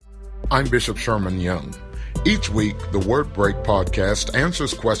I'm Bishop Sherman Young. Each week, the Word Break podcast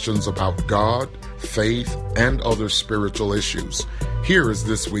answers questions about God, faith, and other spiritual issues. Here is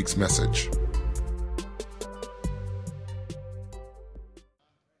this week's message.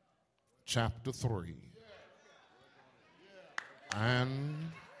 Chapter 3.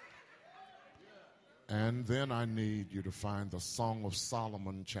 And then I need you to find the Song of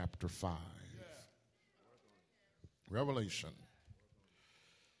Solomon, chapter 5. Revelation.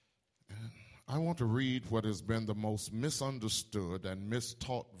 And I want to read what has been the most misunderstood and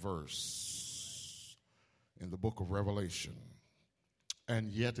mistaught verse in the book of Revelation,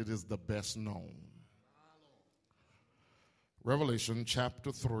 and yet it is the best known. Revelation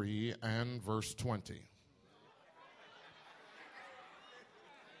chapter 3 and verse 20.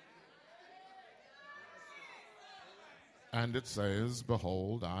 And it says,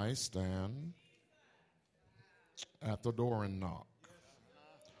 "Behold, I stand at the door and knock.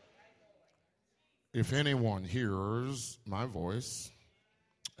 If anyone hears my voice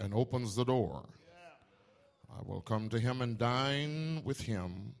and opens the door, I will come to him and dine with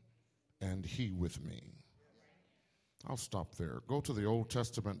him, and he with me." I'll stop there. Go to the Old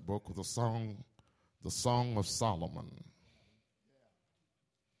Testament book of the Song of Solomon.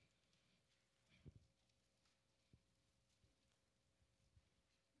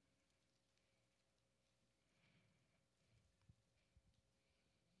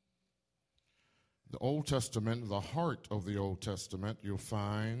 The Old Testament, the heart of the Old Testament, you'll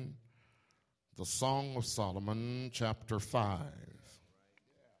find the Song of Solomon, chapter 5.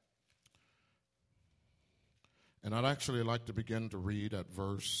 And I'd actually like to begin to read at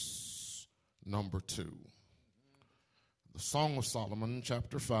verse number 2. The Song of Solomon,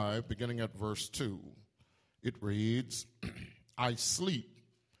 chapter 5, beginning at verse 2. It reads, "I sleep,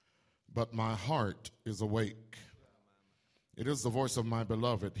 but my heart is awake. It is the voice of my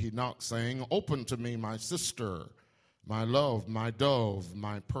beloved. He knocks, saying, Open to me, my sister, my love, my dove,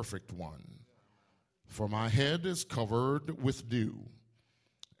 my perfect one. For my head is covered with dew,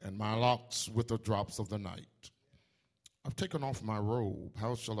 and my locks with the drops of the night. I've taken off my robe.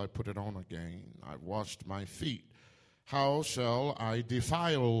 How shall I put it on again? I've washed my feet. How shall I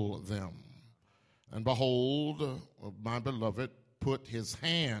defile them? And behold, my beloved put his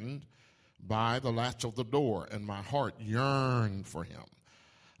hand by the latch of the door, and my heart yearned for him.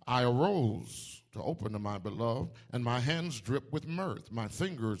 I arose to open to my beloved, and my hands dripped with mirth, my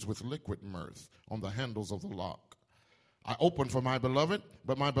fingers with liquid mirth on the handles of the lock. I opened for my beloved,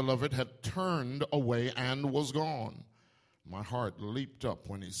 but my beloved had turned away and was gone. My heart leaped up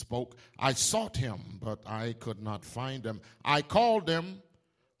when he spoke. I sought him, but I could not find him. I called him,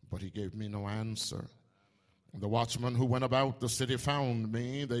 but he gave me no answer. The watchmen who went about the city found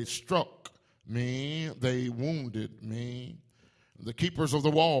me. They struck me. They wounded me. The keepers of the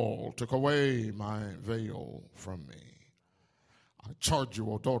wall took away my veil from me. I charge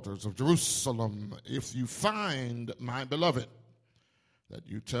you, O daughters of Jerusalem, if you find my beloved, that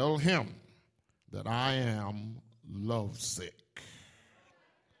you tell him that I am lovesick."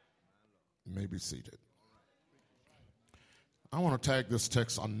 You may be seated. I want to tag this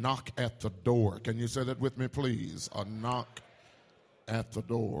text, "A knock at the door." Can you say that with me, please? A knock at the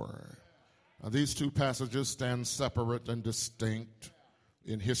door. Now, these two passages stand separate and distinct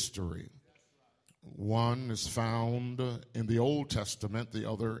in history. One is found in the Old Testament, the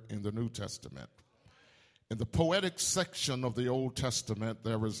other in the New Testament. In the poetic section of the Old Testament,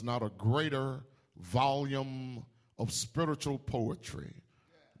 there is not a greater volume of spiritual poetry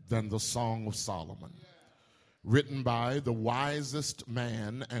than the Song of Solomon, written by the wisest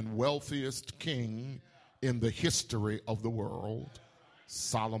man and wealthiest king in the history of the world,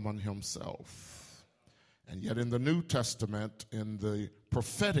 Solomon himself. And yet in the New Testament, in the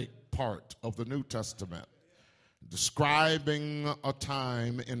prophetic part of the New Testament, describing a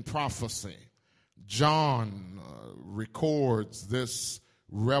time in prophecy, John records this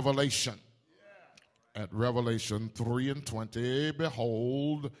revelation. At Revelation 3 and 20,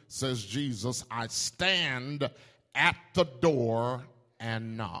 "Behold," says Jesus, "I stand at the door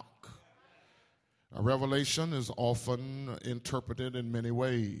and knock." A revelation is often interpreted in many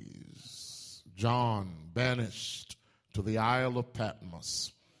ways. John, banished to the Isle of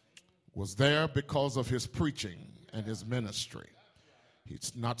Patmos, was there because of his preaching and his ministry.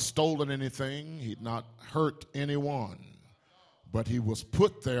 He'd not stolen anything. He'd not hurt anyone. But he was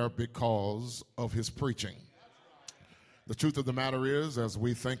put there because of his preaching. The truth of the matter is, as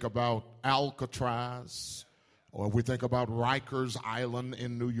we think about Alcatraz, or we think about Rikers Island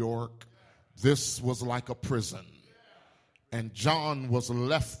in New York, this was like a prison. And John was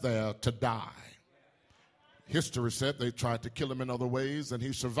left there to die. History said they tried to kill him in other ways, and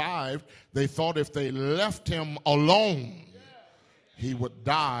he survived. They thought if they left him alone, he would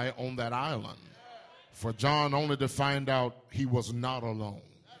die on that island. For John only to find out he was not alone.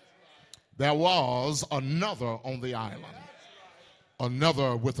 There was another on the island,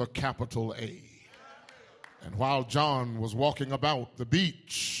 another with a capital A. And while John was walking about the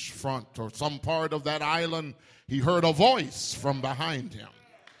beach front or some part of that island, he heard a voice from behind him.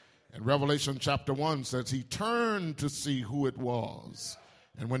 And Revelation chapter 1 says he turned to see who it was.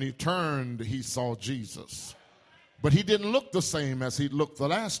 And when he turned, he saw Jesus. But he didn't look the same as he looked the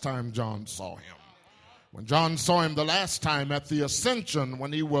last time John saw him. When John saw him the last time at the ascension,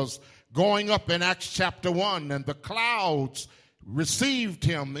 when he was going up in Acts chapter 1 and the clouds received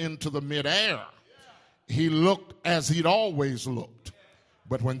him into the midair, he looked as he'd always looked.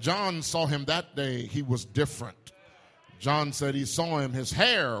 But when John saw him that day, he was different. John said he saw him, his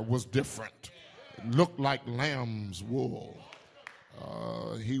hair was different. It looked like lamb's wool.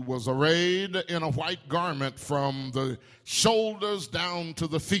 He was arrayed in a white garment from the shoulders down to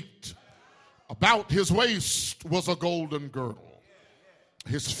the feet. About his waist was a golden girdle.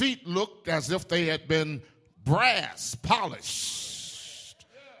 His feet looked as if they had been brass polished.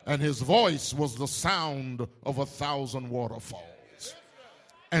 And his voice was the sound of 1,000 waterfalls.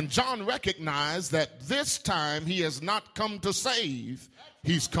 And John recognized that this time he has not come to save,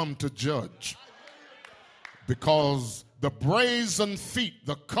 he's come to judge. Because the brazen feet,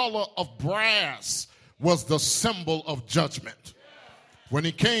 the color of brass, was the symbol of judgment. When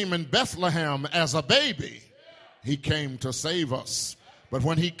he came in Bethlehem as a baby, he came to save us. But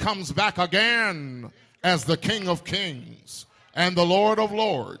when he comes back again as the King of Kings and the Lord of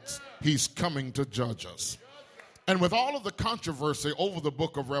Lords, he's coming to judge us. And with all of the controversy over the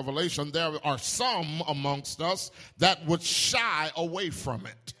book of Revelation, there are some amongst us that would shy away from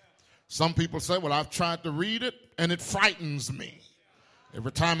it. Some people say, well, I've tried to read it and it frightens me.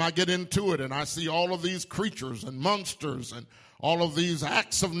 Every time I get into it and I see all of these creatures and monsters and all of these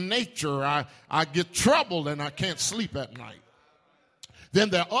acts of nature, I get troubled and I can't sleep at night. Then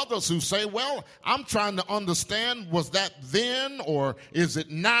there are others who say, well, I'm trying to understand, was that then, or is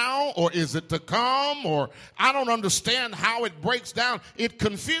it now, or is it to come, or I don't understand how it breaks down. It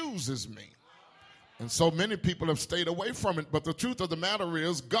confuses me. And so many people have stayed away from it. But the truth of the matter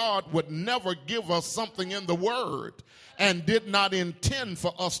is, God would never give us something in the Word and did not intend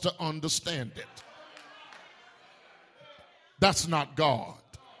for us to understand it. That's not God.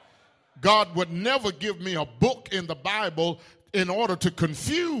 God would never give me a book in the Bible in order to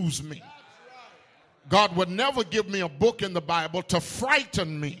confuse me. God would never give me a book in the Bible to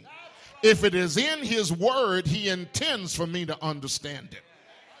frighten me. If it is in his word, he intends for me to understand it.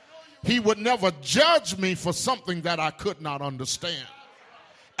 He would never judge me for something that I could not understand.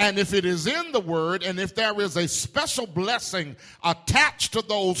 And if it is in the word, and if there is a special blessing attached to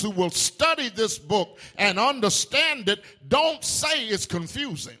those who will study this book and understand it, don't say it's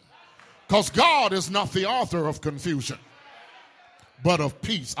confusing. Because God is not the author of confusion, but of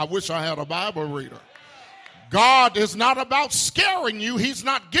peace. I wish I had a Bible reader. God is not about scaring you. He's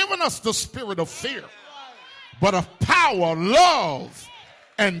not given us the spirit of fear, but of power, love,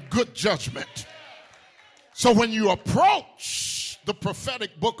 and good judgment. So when you approach the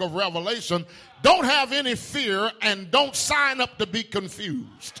prophetic book of Revelation, don't have any fear and don't sign up to be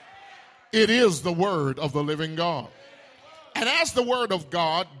confused. It is the word of the living God. And as the word of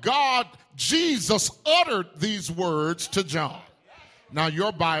God, Jesus uttered these words to John. Now,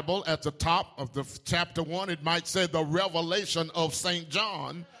 your Bible at the top of the chapter 1, it might say the revelation of St.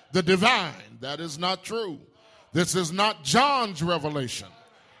 John, the divine. That is not true. This is not John's revelation.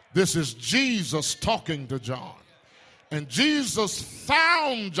 This is Jesus talking to John. And Jesus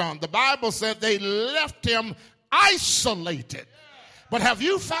found John. The Bible said they left him isolated. But have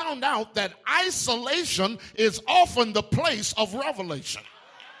you found out that isolation is often the place of revelation?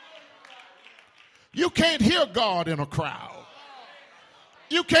 You can't hear God in a crowd.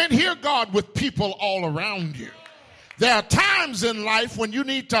 You can't hear God with people all around you. There are times in life when you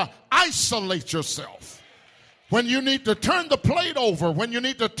need to isolate yourself, when you need to turn the plate over, when you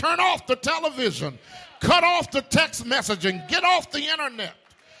need to turn off the television, cut off the text messaging, get off the internet,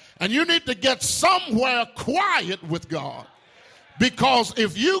 and you need to get somewhere quiet with God. Because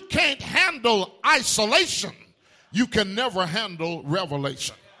if you can't handle isolation, you can never handle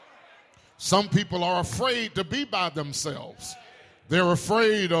revelation. Some people are afraid to be by themselves. They're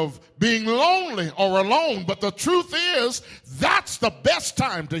afraid of being lonely or alone. But the truth is, that's the best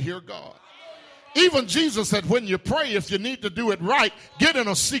time to hear God. Even Jesus said, when you pray, if you need to do it right, get in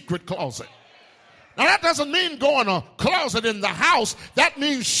a secret closet. Now, that doesn't mean go in a closet in the house. That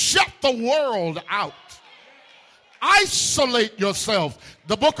means shut the world out. Isolate yourself.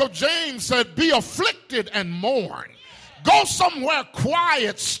 The book of James said, be afflicted and mourn. Go somewhere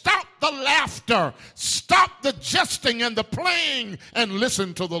quiet. Stop the laughter. Stop the jesting and the playing and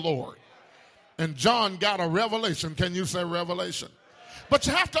listen to the Lord. And John got a revelation. Can you say revelation? But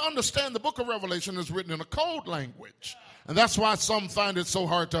you have to understand the book of Revelation is written in a code language. And that's why some find it so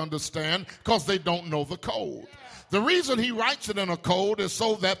hard to understand, because they don't know the code. The reason he writes it in a code is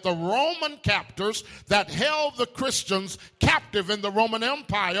so that the Roman captors that held the Christians captive in the Roman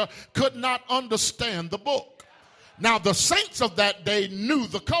Empire could not understand the book. Now, the saints of that day knew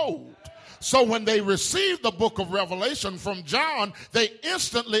the code. So when they received the book of Revelation from John, they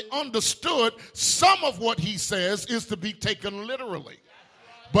instantly understood some of what he says is to be taken literally.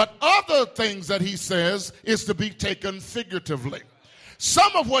 But other things that he says is to be taken figuratively.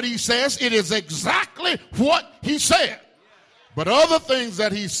 Some of what he says, it is exactly what he said. But other things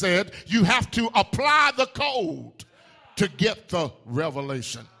that he said, you have to apply the code to get the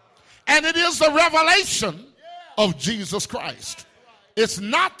revelation. And it is the revelation of Jesus Christ. It's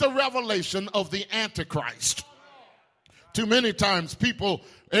not the revelation of the Antichrist. Too many times people,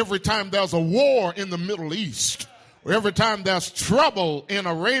 every time there's a war in the Middle East, every time there's trouble in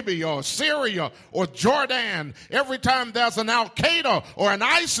Arabia or Syria or Jordan, every time there's an Al-Qaeda or an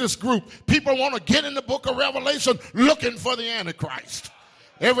ISIS group, people want to get in the book of Revelation looking for the Antichrist.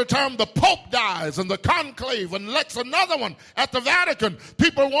 Every time the Pope dies and the conclave and elects another one at the Vatican,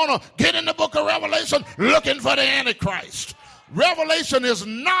 people want to get in the book of Revelation looking for the Antichrist. Revelation is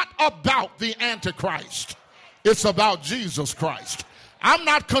not about the Antichrist. It's about Jesus Christ. I'm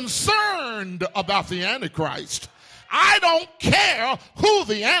not concerned about the Antichrist. I don't care who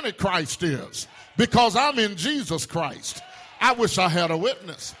the Antichrist is, because I'm in Jesus Christ. I wish I had a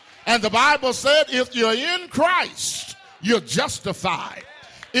witness. And the Bible said if you're in Christ, you're justified.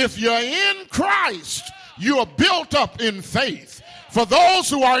 If you're in Christ, you are built up in faith. For those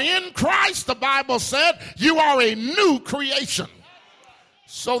who are in Christ, the Bible said, you are a new creation.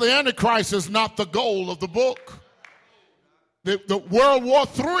 So the Antichrist is not the goal of the book. The World War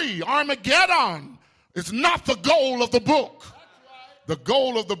III, Armageddon, is not the goal of the book. The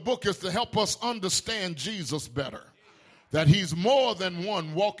goal of the book is to help us understand Jesus better. That he's more than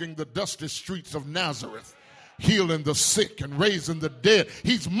one walking the dusty streets of Nazareth, healing the sick and raising the dead.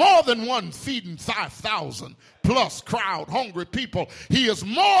 He's more than one feeding 5,000 plus crowd, hungry people. He is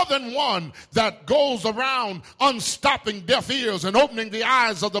more than one that goes around unstopping deaf ears and opening the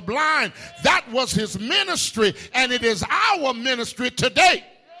eyes of the blind. That was his ministry, and it is our ministry today,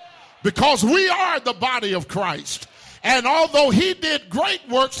 because we are the body of Christ. And although he did great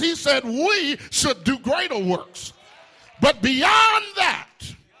works, he said we should do greater works. But beyond that,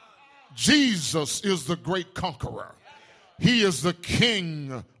 Jesus is the great conqueror. He is the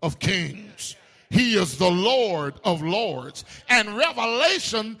King of kings. He is the Lord of lords. And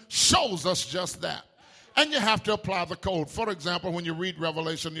Revelation shows us just that. And you have to apply the code. For example, when you read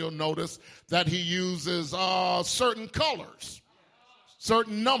Revelation, you'll notice that he uses certain colors,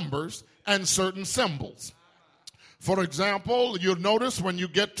 certain numbers, and certain symbols. For example, you'll notice when you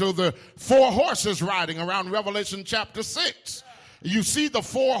get to the 4 horses riding around Revelation chapter 6, you see the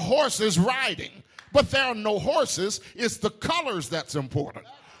 4 horses riding, but there are no horses. It's the colors that's important.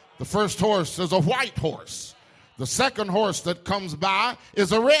 The first horse is a white horse. The second horse that comes by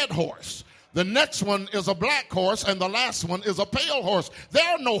is a red horse. The next one is a black horse, and the last one is a pale horse. There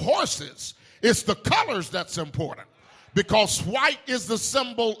are no horses. It's the colors that's important, because white is the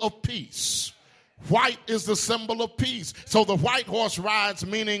symbol of peace. White is the symbol of peace. So the white horse rides,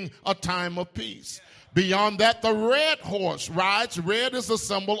 meaning a time of peace. Beyond that, the red horse rides. Red is the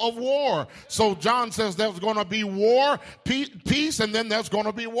symbol of war. So John says there's going to be war, peace, and then there's going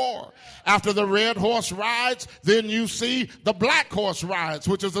to be war. After the red horse rides, then you see the black horse rides,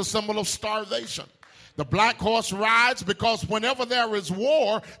 which is a symbol of starvation. The black horse rides because whenever there is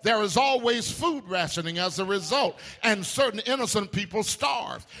war, there is always food rationing as a result, and certain innocent people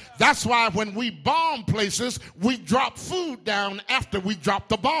starve. That's why when we bomb places, we drop food down after we drop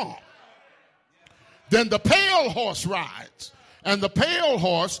the bomb. Then the pale horse rides, and the pale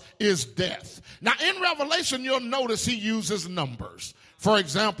horse is death. Now in Revelation, you'll notice he uses numbers. For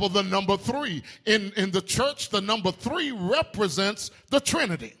example, the number 3. In the church, the number 3 represents the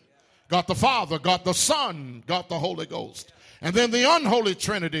Trinity. God the Father, God the Son, God the Holy Ghost. And then the unholy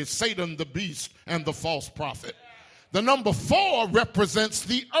Trinity, Satan, the beast, and the false prophet. The number 4 represents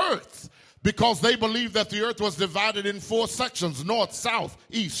the earth, because they believe that the earth was divided in 4 sections, north, south,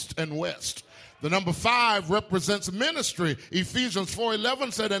 east, and west. The number 5 represents ministry. Ephesians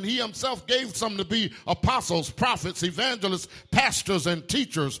 4:11 said, and he himself gave some to be apostles, prophets, evangelists, pastors, and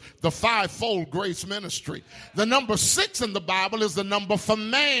teachers, the fivefold grace ministry. The number 6 in the Bible is the number for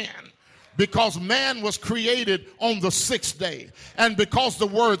man, because man was created on the 6th day. And because the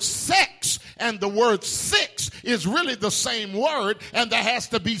word sex and the word six is really the same word, and there has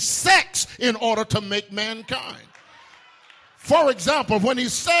to be sex in order to make mankind. For example, when he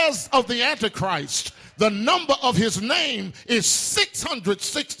says of the Antichrist, the number of his name is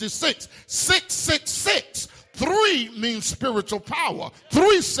 666, 666. 3 means spiritual power,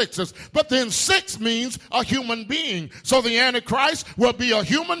 3 sixes, but then 6 means a human being. So the Antichrist will be a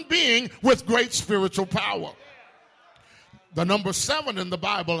human being with great spiritual power. The number 7 in the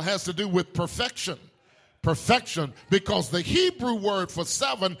Bible has to do with perfection. Perfection, because the Hebrew word for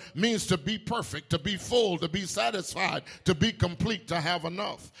 7 means to be perfect, to be full, to be satisfied, to be complete, to have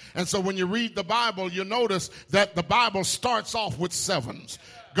enough. And so when you read the Bible, you notice that the Bible starts off with 7s.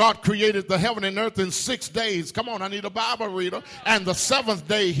 God created the heaven and earth in 6 days. Come on, I need a Bible reader. And the 7th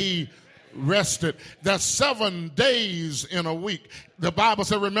day he rested. There's 7 days in a week. The Bible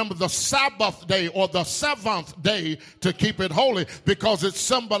said, remember the Sabbath day or the 7th day to keep it holy, because it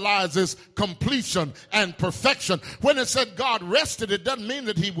symbolizes completion and perfection. When it said God rested, it doesn't mean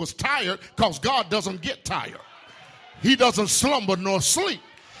that he was tired, because God doesn't get tired. He doesn't slumber nor sleep.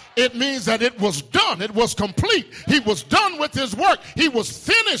 It means that it was done. It was complete. He was done with his work. He was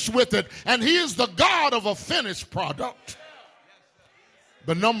finished with it, and he is the God of a finished product.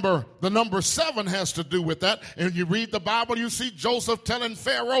 The number 7 has to do with that. And you read the Bible, you see Joseph telling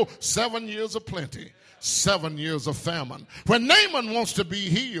Pharaoh 7 years of plenty, 7 years of famine. When Naaman wants to be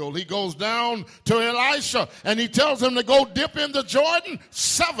healed, he goes down to Elisha and he tells him to go dip in the Jordan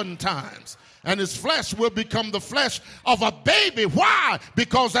 7 times. And his flesh will become the flesh of a baby. Why?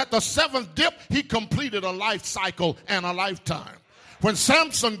 Because at the 7th dip, he completed a life cycle and a lifetime. When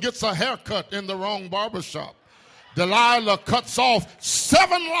Samson gets a haircut in the wrong barbershop, Delilah cuts off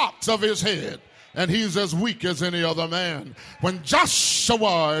 7 locks of his head, and he's as weak as any other man. When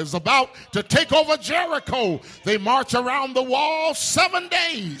Joshua is about to take over Jericho, they march around the wall 7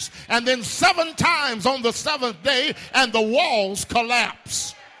 days, and then 7 times on the 7th day, and the walls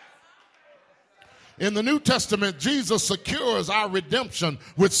collapse. In the New Testament, Jesus secures our redemption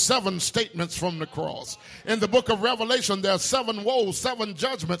with 7 statements from the cross. In the book of Revelation, there are 7 woes, 7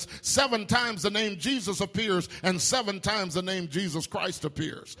 judgments. 7 times the name Jesus appears, and 7 times the name Jesus Christ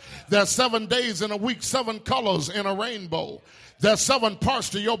appears. There are 7 days in a week, 7 colors in a rainbow. There are 7 parts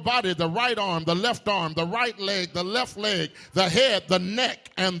to your body: the right arm, the left arm, the right leg, the left leg, the head, the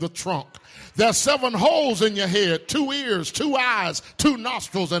neck, and the trunk. There are 7 holes in your head: 2 ears, 2 eyes, 2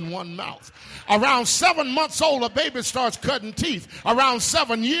 nostrils, and 1 mouth. Around 7 months old, a baby starts cutting teeth. Around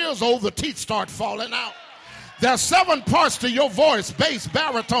 7 years old, the teeth start falling out. There are 7 parts to your voice: bass,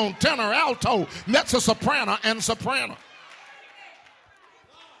 baritone, tenor, alto, mezzo-soprano, and soprano.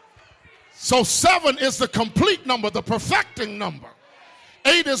 So 7 is the complete number, the perfecting number.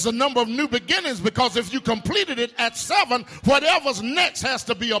 8 is the number of new beginnings, because if you completed it at 7, whatever's next has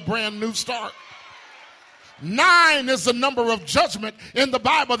to be a brand new start. 9 is the number of judgment. In the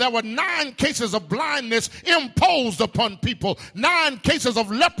Bible, there were 9 cases of blindness imposed upon people. 9 cases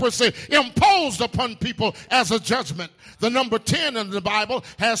of leprosy imposed upon people as a judgment. The number 10 in the Bible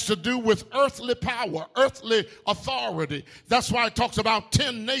has to do with earthly power, earthly authority. That's why it talks about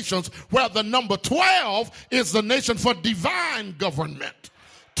 10 nations, where the number 12 is the nation for divine government.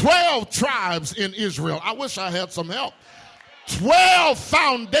 12 tribes in Israel. I wish I had some help. 12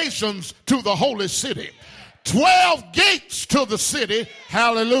 foundations to the holy city. 12 gates to the city.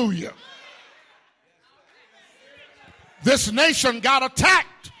 Hallelujah. This nation got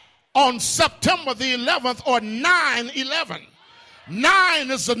attacked on September the 11th, or 9/11.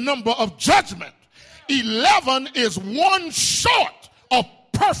 9 is the number of judgment. 11 is one short of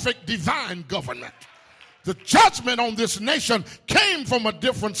perfect divine government. The judgment on this nation came from a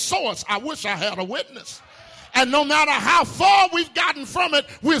different source. I wish I had a witness. And no matter how far we've gotten from it,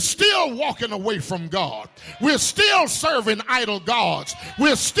 we're still walking away from God. We're still serving idol gods.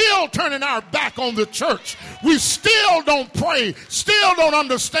 We're still turning our back on the church. We still don't pray, still don't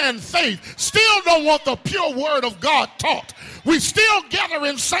understand faith, still don't want the pure word of God taught. We still gather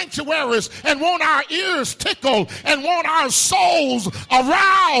in sanctuaries and want our ears tickled and want our souls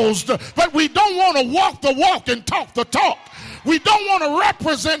aroused, but we don't want to walk the walk and talk the talk. We don't want to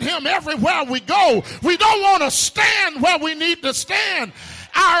represent him everywhere we go. We don't want to stand where we need to stand.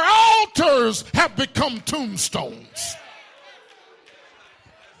 Our altars have become tombstones.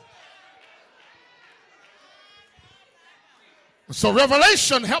 So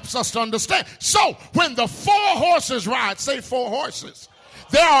Revelation helps us to understand. So when the four horses ride, say four horses.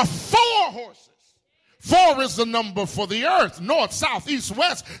 There are four horses. Four is the number for the earth, north, south, east,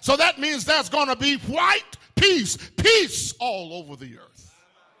 west. So that means there's going to be white peace, peace all over the earth.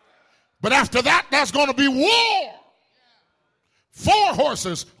 But after that, there's going to be war. Four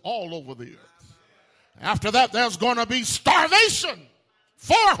horses all over the earth. After that, there's going to be starvation.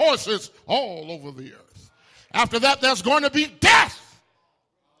 Four horses all over the earth. After that, there's going to be death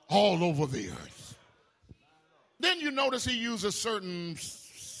all over the earth. Then you notice he uses certain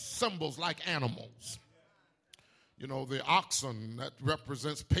symbols like animals. You know, the oxen, that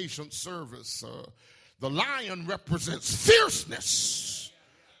represents patient service. The lion represents fierceness.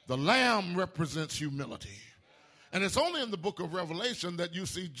 The lamb represents humility. And it's only in the book of Revelation that you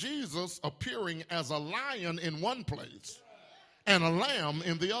see Jesus appearing as a lion in one place and a lamb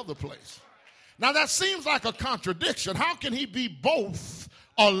in the other place. Now that seems like a contradiction. How can he be both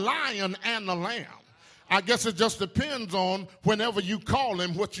a lion and a lamb? I guess it just depends on whenever you call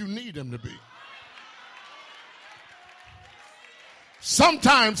him what you need him to be.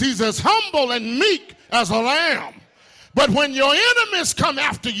 Sometimes he's as humble and meek as a lamb. But when your enemies come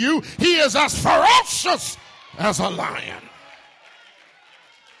after you, he is as ferocious as a lion.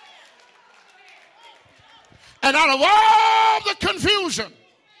 And out of all the confusion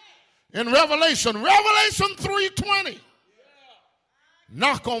in Revelation 3:20,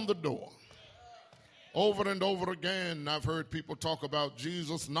 knock on the door. Over and over again, I've heard people talk about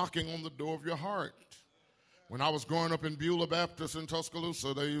Jesus knocking on the door of your heart. When I was growing up in Beulah Baptist in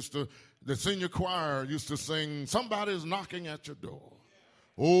Tuscaloosa, the senior choir used to sing, "Somebody's knocking at your door.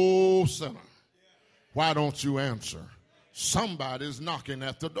 Oh, sinner, why don't you answer? Somebody's knocking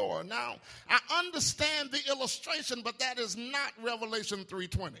at the door." Now, I understand the illustration, but that is not Revelation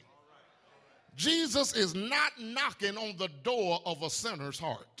 3:20. Jesus is not knocking on the door of a sinner's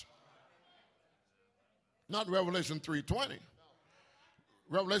heart. Not Revelation 3:20.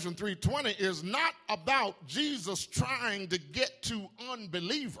 Revelation 3:20 is not about Jesus trying to get to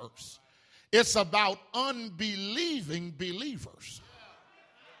unbelievers. It's about unbelieving believers.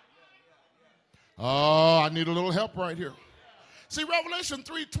 Oh, I need a little help right here. See, Revelation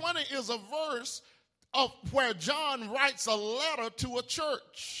 3:20 is a verse of where John writes a letter to a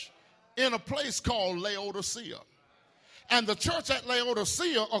church in a place called Laodicea. And the church at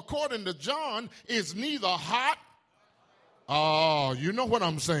Laodicea, according to John, is neither hot. Oh, you know what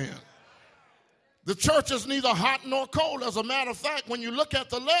I'm saying. The church is neither hot nor cold. As a matter of fact, when you look at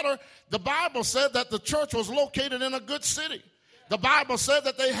the letter, the Bible said that the church was located in a good city. The Bible said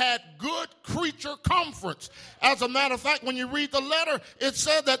that they had good creature comforts. As a matter of fact, when you read the letter, it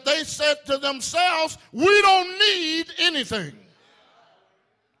said that they said to themselves, "We don't need anything."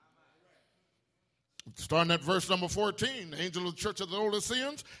 Starting at verse number 14, the angel of the church of the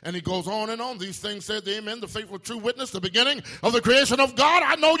Laodiceans, and he goes on and on. "These things said the Amen, the faithful true witness, the beginning of the creation of God.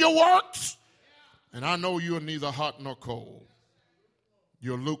 I know your works, and I know you are neither hot nor cold.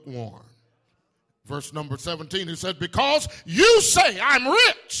 You're lukewarm." Verse number 17, he said, "Because you say I'm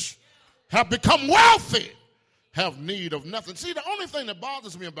rich, have become wealthy, have need of nothing." See, the only thing that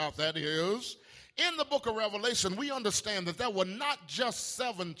bothers me about that is, in the book of Revelation, we understand that there were not just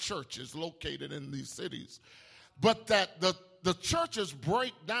 7 churches located in these cities, but that the churches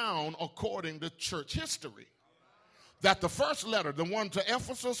break down according to church history. That the first letter, the one to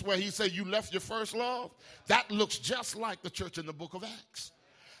Ephesus, where he said, "You left your first love," that looks just like the church in the book of Acts.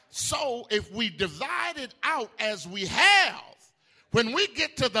 So if we divide it out as we have, when we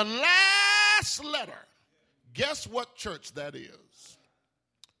get to the last letter, guess what church that is?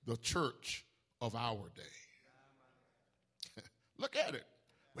 The church of our day. Look at it.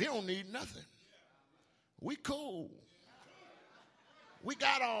 We don't need nothing. We cool. We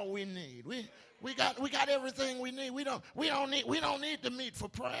got all we need. We got everything we need. We don't need to meet for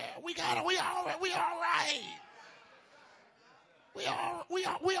prayer. We all right. We all right.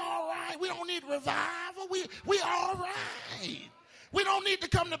 We don't need revival. We all right. We don't need to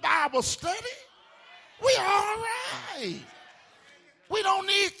come to Bible study. We all right. We don't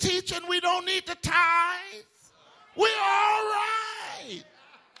need teaching. We don't need to tithe. We all right.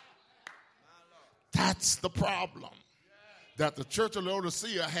 That's the problem. That the church of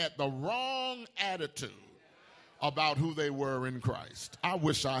Laodicea had the wrong attitude about who they were in Christ. I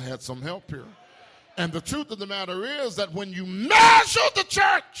wish I had some help here. And the truth of the matter is that when you measure the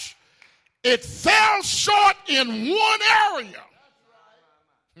church, it fell short in one area.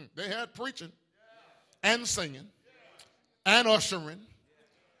 They had preaching and singing and ushering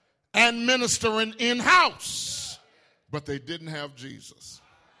and ministering in-house, but they didn't have Jesus.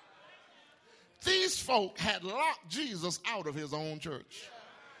 These folk had locked Jesus out of his own church.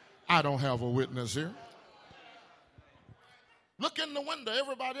 I don't have a witness here. Look in the window.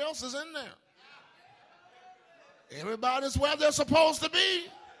 Everybody else is in there. Everybody's where they're supposed to be.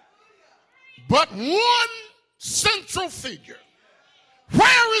 But one central figure.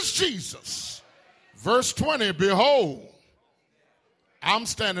 Where is Jesus? Verse 20, behold, I'm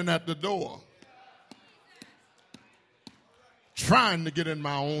standing at the door trying to get in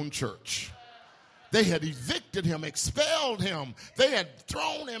my own church. They had evicted him, expelled him. They had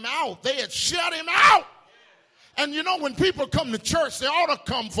thrown him out. They had shut him out. And you know, when people come to church, they ought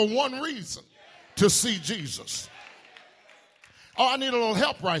to come for one reason, to see Jesus. Oh, I need a little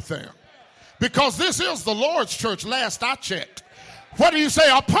help right there. Because this is the Lord's church, last I checked. What do you say?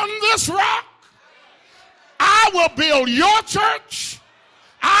 Upon this rock, I will build your church.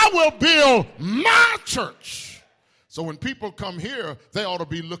 I will build my church. So when people come here, they ought to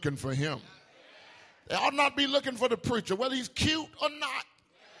be looking for him. They ought not be looking for the preacher, whether he's cute or not.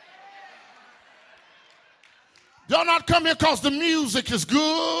 They ought not come here because the music is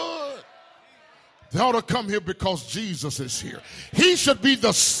good. They ought to come here because Jesus is here. He should be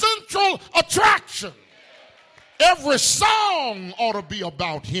the central attraction. Every song ought to be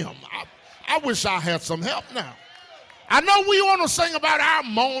about him. I wish I had some help now. I know we want to sing about our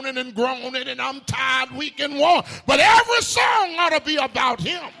moaning and groaning and I'm tired, weak, and worn, but every song ought to be about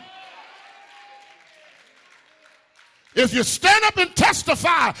him. If you stand up and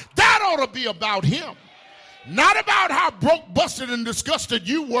testify, that ought to be about him. Not about how broke, busted, and disgusted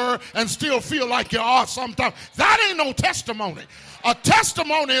you were and still feel like you are sometimes. That ain't no testimony. A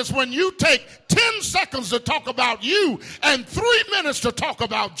testimony is when you take 10 seconds to talk about you and 3 minutes to talk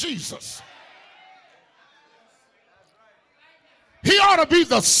about Jesus. He ought to be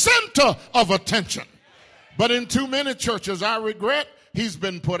the center of attention. But in too many churches, I regret, he's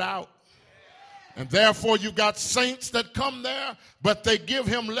been put out. And therefore, you got saints that come there, but they give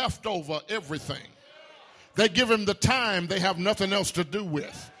him leftover everything. They give him the time they have nothing else to do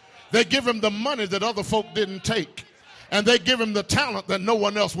with. They give him the money that other folk didn't take. And they give him the talent that no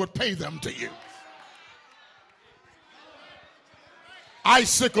one else would pay them to use.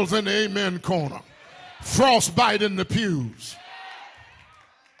 Icicles in the amen corner. Frostbite in the pews.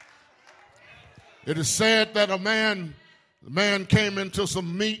 It is said that the man came into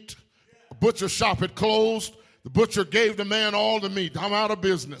some meat. A butcher shop had closed. The butcher gave the man all the meat. I'm out of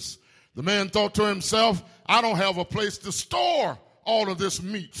business. The man thought to himself, I don't have a place to store all of this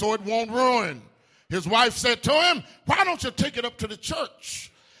meat, so it won't ruin. His wife said to him, why don't you take it up to the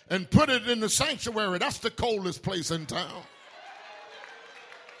church and put it in the sanctuary? That's the coldest place in town.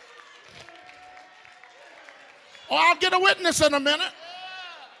 Oh, I'll get a witness in a minute.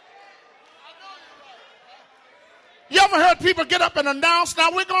 You ever heard people get up and announce, now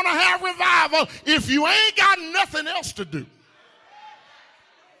we're going to have revival if you ain't got nothing else to do?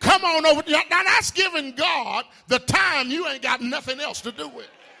 Come on over. Now that's giving God the time you ain't got nothing else to do with.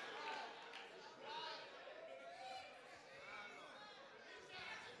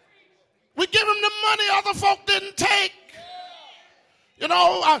 We give them the money other folk didn't take. You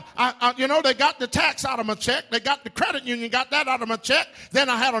know, they got the tax out of my check. They got the credit union, got that out of my check. Then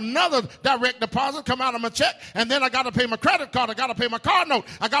I had another direct deposit come out of my check. And then I got to pay my credit card. I got to pay my car note.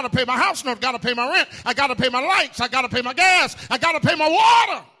 I got to pay my house note. Got to pay my rent. I got to pay my lights. I got to pay my gas. I got to pay my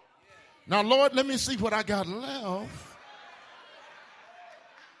water. Now, Lord, let me see what I got left.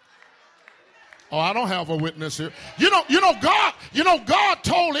 Oh, I don't have a witness here. You know, God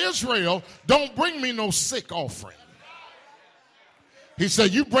told Israel, don't bring me no sick offering. He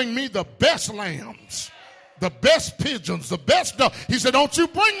said, you bring me the best lambs, the best pigeons, the best dove. He said, don't you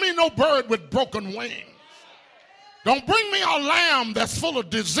bring me no bird with broken wings. Don't bring me a lamb that's full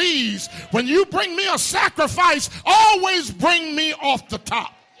of disease. When you bring me a sacrifice, always bring me off the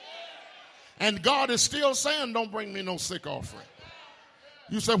top. And God is still saying, don't bring me no sick offering.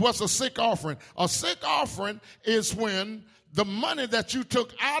 You say, what's a sick offering? A sick offering is when the money that you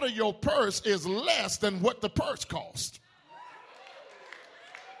took out of your purse is less than what the purse cost.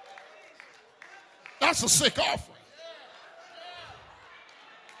 That's a sick offering.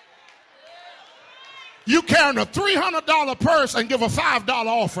 You carrying a $300 purse and give a $5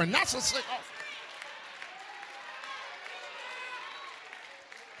 offering. That's a sick offering.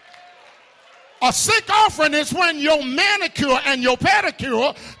 A sick offering is when your manicure and your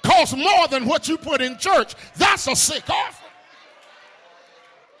pedicure cost more than what you put in church. That's a sick offering.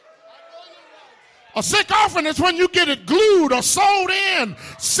 A sick offering is when you get it glued or sewed in,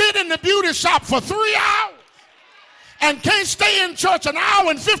 sit in the beauty shop for 3 hours, and can't stay in church an hour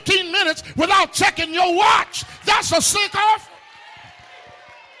and 15 minutes without checking your watch. That's a sick offering.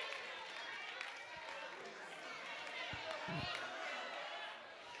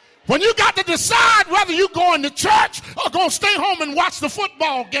 When you got to decide whether you're going to church or going to stay home and watch the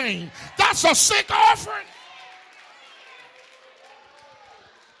football game, that's a sick offering.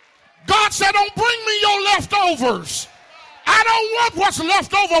 God said, don't bring me your leftovers. I don't want what's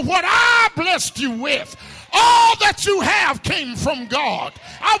left over, what I blessed you with. All that you have came from God.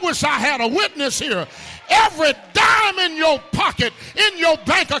 I wish I had a witness here. Every dime in your pocket, in your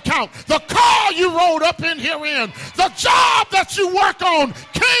bank account, the car you rode up in here in, the job that you work on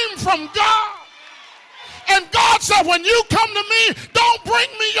came from God. And God said, when you come to me, don't bring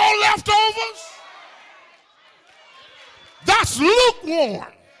me your leftovers. That's lukewarm.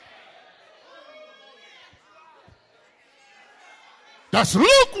 That's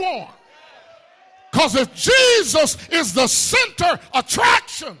lukewarm. Because if Jesus is the center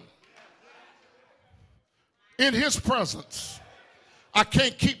attraction in his presence, I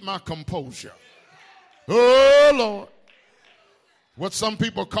can't keep my composure. Oh, Lord. What some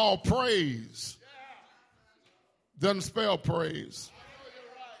people call praise doesn't spell praise.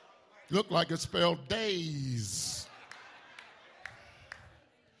 Look like it's spelled days.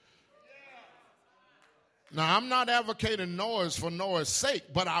 Now, I'm not advocating noise for noise sake,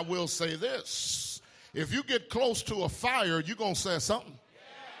 but I will say this. If you get close to a fire, you're going to say something.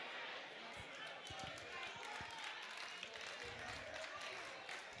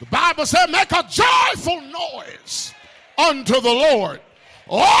 The Bible said, make a joyful noise unto the Lord,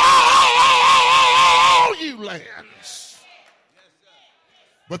 all you lands.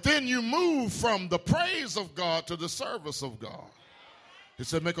 But then you move from the praise of God to the service of God. He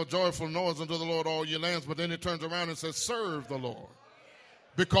said, make a joyful noise unto the Lord, all ye lands. But then he turns around and says, serve the Lord.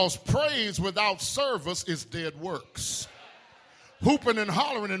 Because praise without service is dead works. Hooping and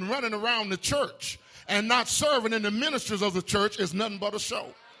hollering and running around the church and not serving in the ministries of the church is nothing but a show.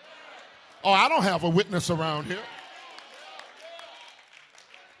 Oh, I don't have a witness around here.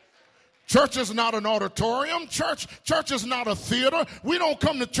 Church is not an auditorium. Church is not a theater. We don't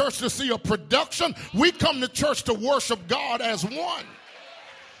come to church to see a production. We come to church to worship God as one.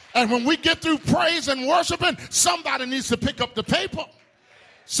 And when we get through praise and worshiping, somebody needs to pick up the paper.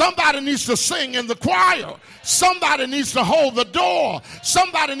 Somebody needs to sing in the choir. Somebody needs to hold the door.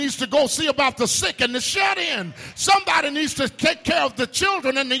 Somebody needs to go see about the sick and the shut-in. Somebody needs to take care of the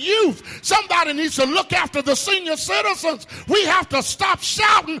children and the youth. Somebody needs to look after the senior citizens. We have to stop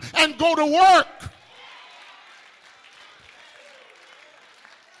shouting and go to work.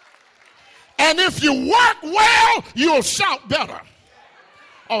 And if you work well, you'll shout better.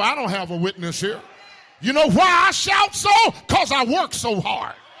 Oh, I don't have a witness here. You know why I shout so? Because I work so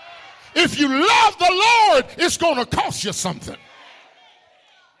hard. If you love the Lord, it's going to cost you something.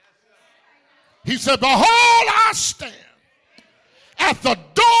 He said, behold, I stand at the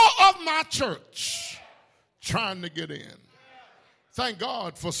door of my church trying to get in. Thank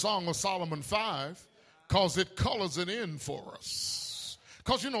God for Song of Solomon 5, because it colors it in for us.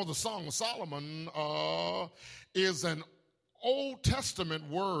 Because, you know, the Song of Solomon is an Old Testament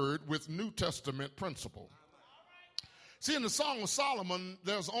word with New Testament principle. See, in the Song of Solomon,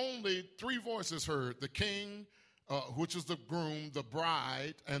 there's only three voices heard: the king, which is the groom, the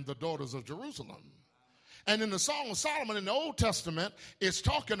bride, and the daughters of Jerusalem. And in the Song of Solomon in the Old Testament, it's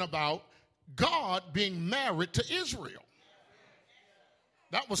talking about God being married to Israel.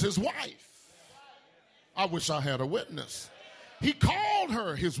 That was his wife. I wish I had a witness. He called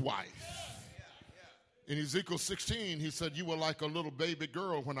her his wife. In Ezekiel 16, he said, you were like a little baby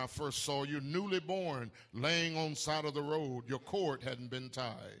girl when I first saw you, newly born, laying on side of the road. Your cord hadn't been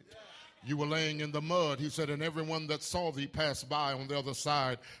tied. You were laying in the mud. He said, and everyone that saw thee passed by on the other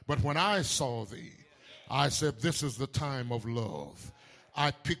side. But when I saw thee, I said, this is the time of love.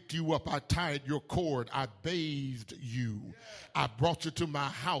 I picked you up. I tied your cord. I bathed you. I brought you to my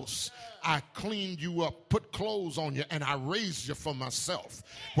house. I cleaned you up, put clothes on you, and I raised you for myself.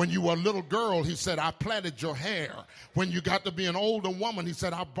 When you were a little girl, he said, I plaited your hair. When you got to be an older woman, he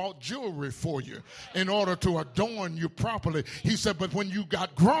said, I bought jewelry for you in order to adorn you properly. He said, but when you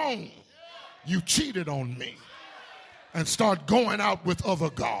got grown, you cheated on me and started going out with other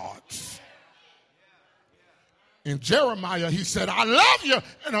gods. In Jeremiah, he said, I love you,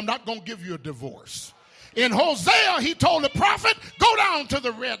 and I'm not going to give you a divorce. In Hosea, he told the prophet, go down to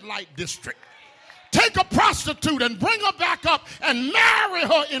the red light district. Take a prostitute and bring her back up and marry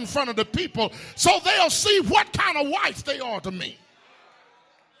her in front of the people so they'll see what kind of wife they are to me.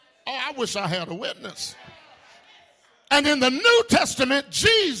 Oh, I wish I had a witness. And in the New Testament,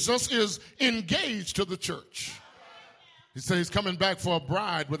 Jesus is engaged to the church. He said he's coming back for a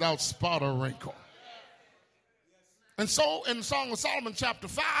bride without spot or wrinkle. And so in Song of Solomon chapter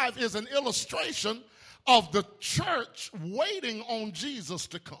 5 is an illustration of the church waiting on Jesus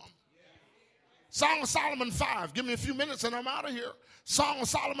to come. Song of Solomon 5. Give me a few minutes and I'm out of here. Song of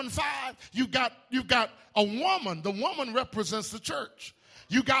Solomon 5. You've got a woman. The woman represents the church.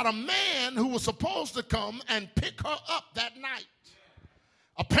 You got a man who was supposed to come and pick her up that night.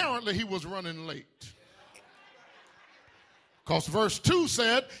 Apparently he was running late. Because verse 2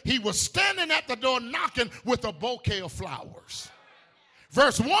 said he was standing at the door knocking with a bouquet of flowers.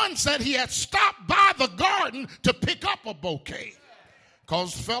 Verse 1 said he had stopped by the garden to pick up a bouquet.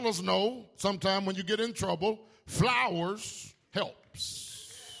 Because fellas know, sometime when you get in trouble, flowers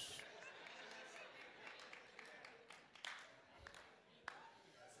helps.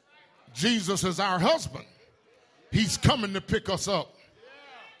 Jesus is our husband. He's coming to pick us up.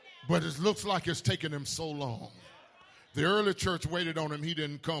 But it looks like it's taking him so long. The early church waited on him, he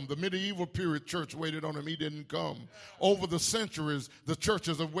didn't come. The medieval period church waited on him, he didn't come. Over the centuries, the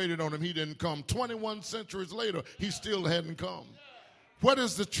churches have waited on him, he didn't come. 21 centuries later, he still hadn't come. What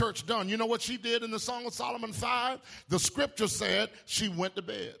has the church done? You know what she did in the Song of Solomon 5? The scripture said she went to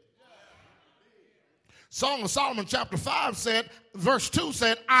bed. Song of Solomon chapter 5 said, verse 2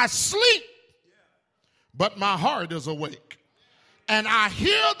 said, I sleep, but my heart is awake. And I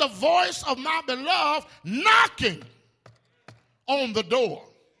hear the voice of my beloved knocking on the door.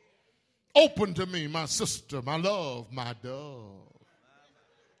 Open to me, my sister, my love, my dove,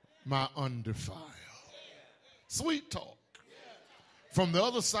 my undefiled. Sweet talk from the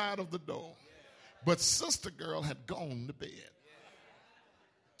other side of the door. But sister girl had gone to bed.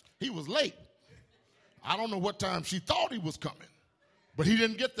 He was late. I don't know what time she thought he was coming, but he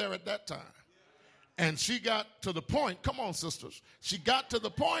didn't get there at that time. And she got to the point, come on sisters, she got to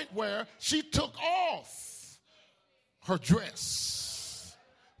the point where she took off her dress,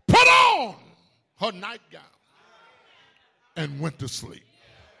 put on her nightgown, and went to sleep.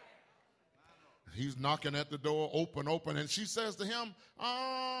 He's knocking at the door, open, and she says to him,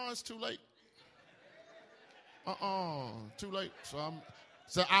 it's too late. Too late.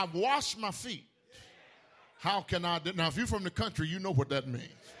 So I've washed my feet. How can I do? Now, if you're from the country, you know what that means.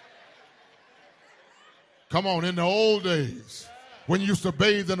 Come on, in the old days, when you used to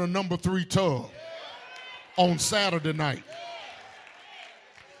bathe in a number 3 tub on Saturday night.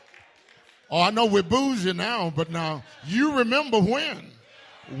 Oh, I know we're bougie now, but now you remember when?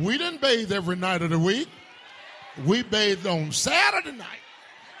 We didn't bathe every night of the week. We bathed on Saturday night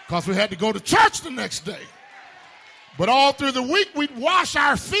because we had to go to church the next day. But all through the week, we'd wash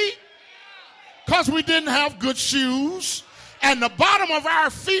our feet because we didn't have good shoes. And the bottom of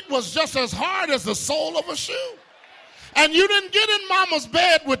our feet was just as hard as the sole of a shoe. And you didn't get in mama's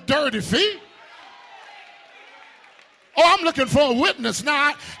bed with dirty feet. Oh, I'm looking for a witness.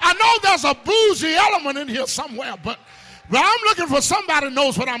 Now, I know there's a bougie element in here somewhere, but I'm looking for somebody who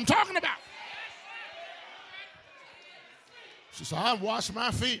knows what I'm talking about. She said, I washed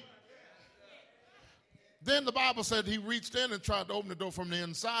my feet. Then the Bible said he reached in and tried to open the door from the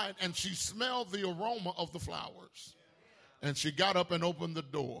inside, and she smelled the aroma of the flowers. And she got up and opened the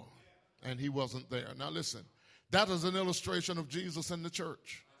door, and he wasn't there. Now listen, that is an illustration of Jesus in the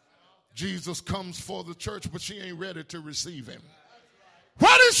church. Jesus comes for the church, but she ain't ready to receive him.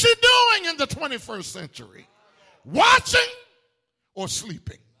 What is she doing in the 21st century? Watching or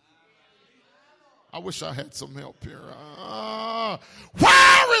sleeping? I wish I had some help here.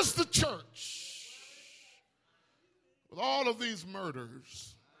 Where is the church? With all of these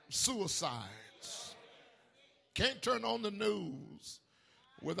murders, suicides, can't turn on the news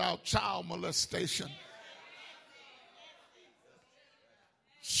without child molestation,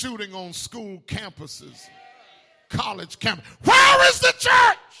 shooting on school campuses, college campuses. Where is the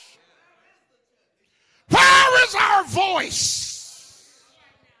church? Where is our voice?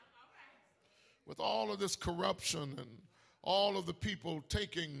 With all of this corruption and all of the people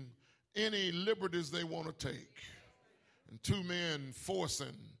taking any liberties they want to take, and 2 men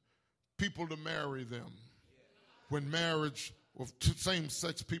forcing people to marry them when marriage with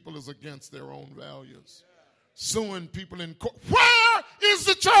same-sex people is against their own values, suing people in court. Where is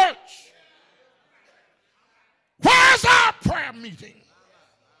the church? Where's our prayer meeting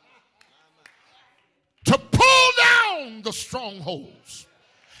to pull down the strongholds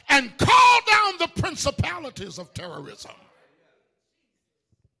and call down the principalities of terrorism?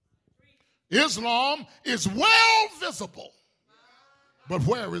 Islam is well visible, but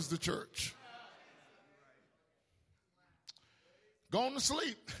where is the church? Gone to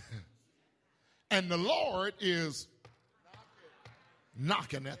sleep. And the Lord is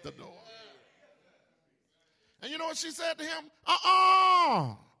knocking at the door. And you know what she said to him?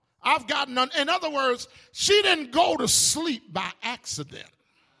 I've got none. In other words, she didn't go to sleep by accident.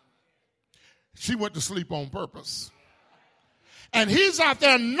 She went to sleep on purpose. And he's out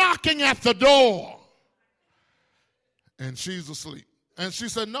there knocking at the door. And she's asleep. And she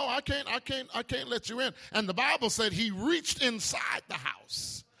said, no, I can't let you in. And the Bible said he reached inside the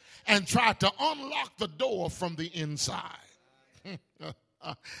house and tried to unlock the door from the inside.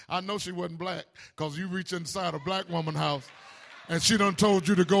 I know she wasn't black, because you reach inside a black woman's house and she done told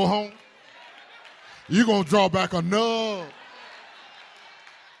you to go home. You're going to draw back a no.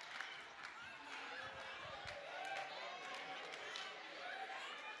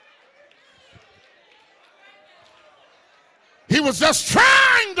 He was just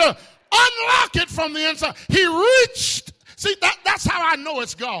trying to unlock it from the inside. He reached. See, that's how I know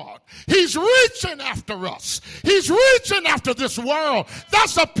it's God. He's reaching after us. He's reaching after this world.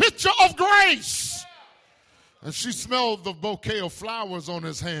 That's a picture of grace. And she smelled the bouquet of flowers on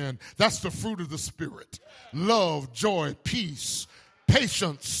his hand. That's the fruit of the Spirit. Love, joy, peace,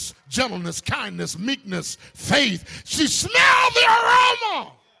 patience, gentleness, kindness, meekness, faith. She smelled the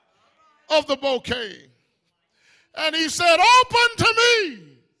aroma of the bouquet. And he said, open to me.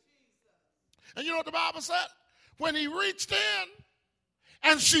 And you know what the Bible said? When he reached in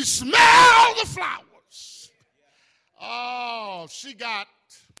and she smelled the flowers, oh, she got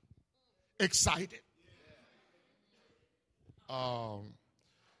excited.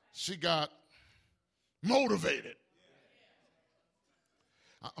 She got motivated.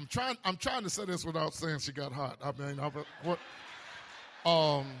 I'm trying to say this without saying she got hot. I mean,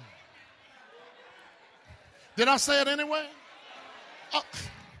 did I say it anyway?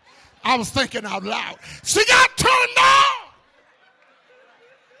 I was thinking out loud. She got turned on.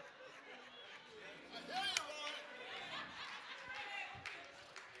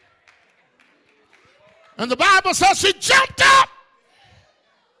 And the Bible says she jumped up,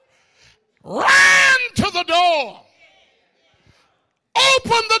 ran to the door,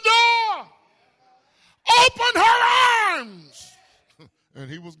 opened the door, opened her arms,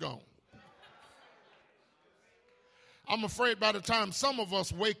 and he was gone. I'm afraid by the time some of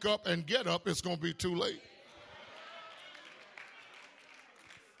us wake up and get up, it's going to be too late.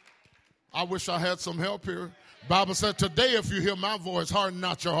 I wish I had some help here. Bible said, today if you hear my voice, harden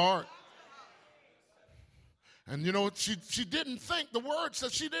not your heart. And you know, she didn't think, the word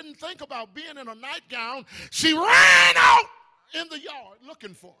says she didn't think about being in a nightgown. She ran out in the yard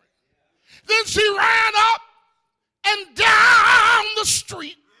looking for him. Then she ran up and down the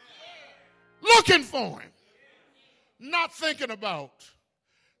street looking for him. Not thinking about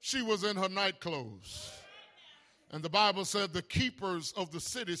she was in her night clothes. And the Bible said the keepers of the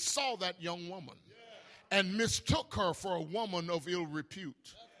city saw that young woman and mistook her for a woman of ill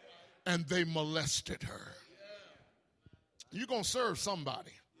repute. And they molested her. You're going to serve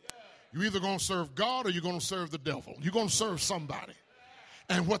somebody. You're either going to serve God or you're going to serve the devil. You're going to serve somebody.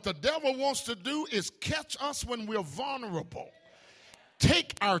 And what the devil wants to do is catch us when we're vulnerable.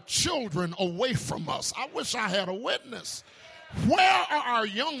 Take our children away from us. I wish I had a witness. Where are our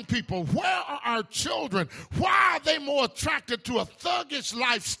young people? Where are our children? Why are they more attracted to a thuggish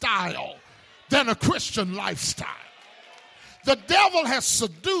lifestyle than a Christian lifestyle? The devil has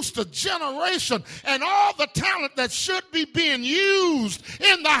seduced a generation, and all the talent that should be being used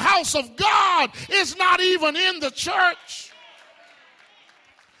in the house of God is not even in the church.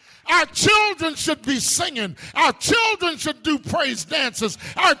 Our children should be singing. Our children should do praise dances.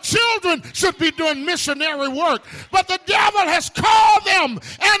 Our children should be doing missionary work. But the devil has called them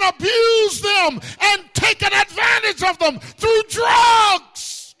and abused them and taken advantage of them through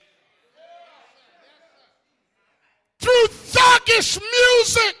drugs, through thuggish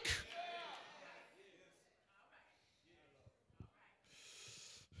music.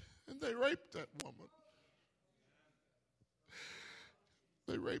 And they raped that woman.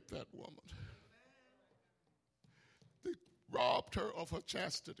 They raped that woman. They robbed her of her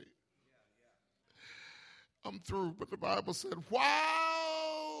chastity. I'm through, but the Bible said while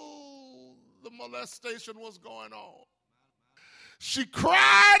the molestation was going on, she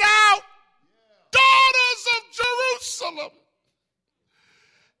cried out, daughters of Jerusalem,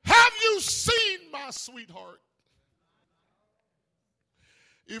 have you seen my sweetheart?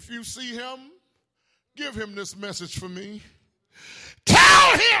 If you see him, give him this message for me.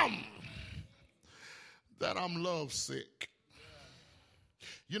 Tell him that I'm lovesick.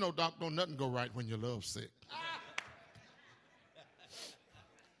 You know, Doc, don't nothing go right when you're lovesick.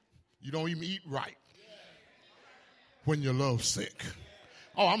 You don't even eat right when you're lovesick.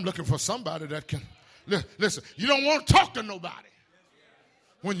 Oh, I'm looking for somebody that can. Listen, you don't want to talk to nobody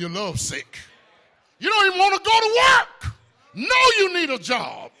when you're lovesick. You don't even want to go to work. No, you need a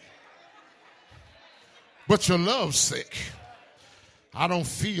job. But you're lovesick. I don't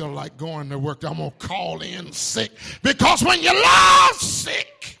feel like going to work. I'm going to call in sick. Because when you love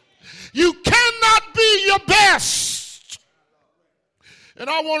sick, you cannot be your best. And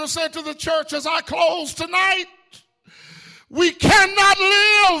I want to say to the church as I close tonight, we cannot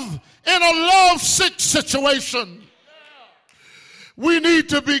live in a love-sick situation. We need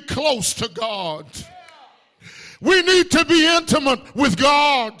to be close to God. We need to be intimate with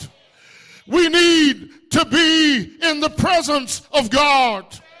God. We need to be in the presence of God.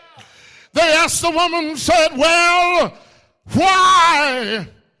 They asked the woman, said, well, why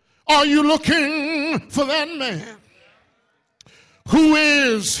are you looking for that man? Who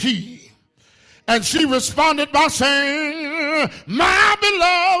is he? And she responded by saying, my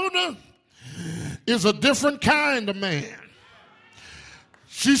beloved is a different kind of man.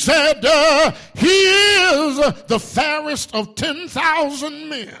 She said, he is the fairest of 10,000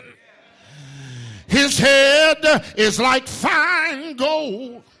 men. His head is like fine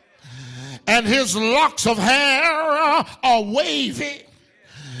gold, and his locks of hair are wavy.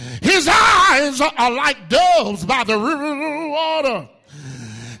 His eyes are like doves by the river water,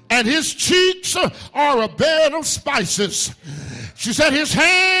 and his cheeks are a bed of spices. She said his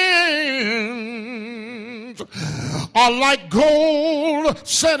hands are like gold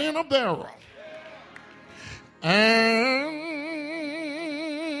set in a barrel. And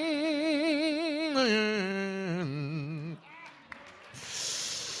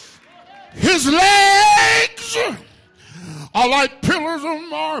his legs are like pillars of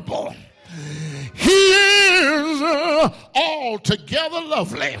marble. He is altogether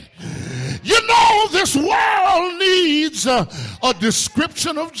lovely. You know, this world needs a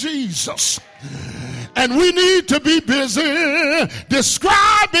description of Jesus. And we need to be busy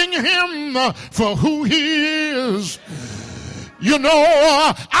describing him for who he is. You know,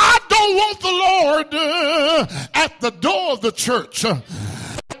 I don't want the Lord at the door of the church.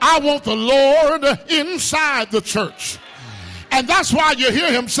 I want the Lord inside the church. And that's why you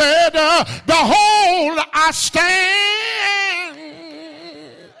hear him say, behold, I stand.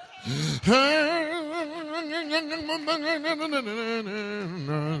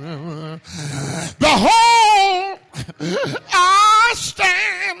 Behold, I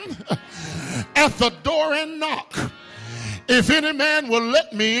stand at the door and knock. If any man will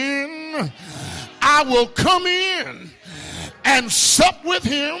let me in, I will come in and sup with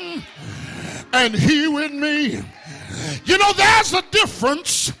him and he with me. You know, there's a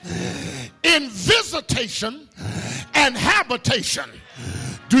difference in visitation and habitation.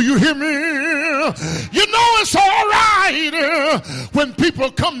 Do you hear me? You know, it's all right when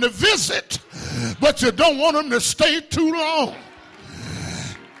people come to visit, but you don't want them to stay too long.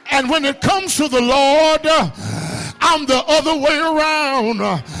 And when it comes to the Lord, I'm the other way around.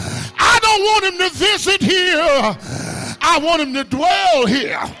 I don't want him to visit here. I want him to dwell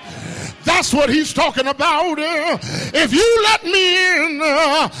here. That's what he's talking about. If you let me in,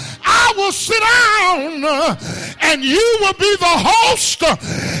 I will sit down and you will be the host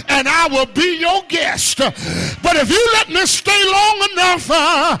and I will be your guest. But if you let me stay long enough,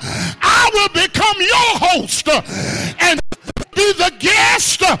 I will become your host and be the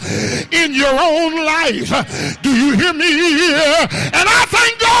guest in your own life. Do you hear me? And I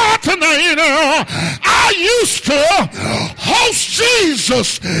thank God tonight. I used to host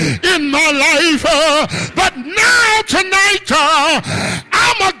Jesus in my life, but now tonight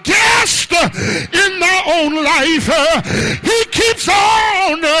I'm a guest in my own life. He keeps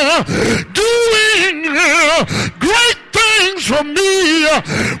on doing great things for me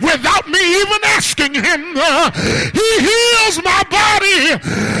without me even asking him. He heals my body.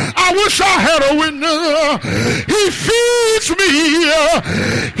 I wish I had a witness. He feeds me.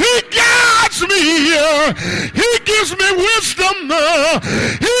 He guides me. He gives me wisdom.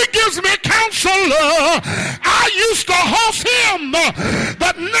 He gives me counsel. I used to host him,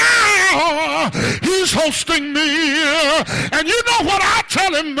 but now he's hosting me. And you know what I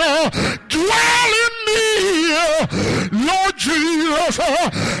tell him? Dwell in me, Lord Jesus.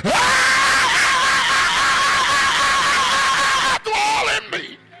 Dwell in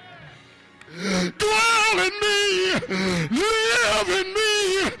me. Dwell in me. Live in me.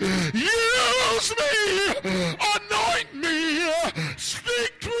 Use me. Anoint me.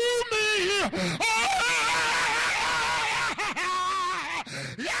 Speak through me.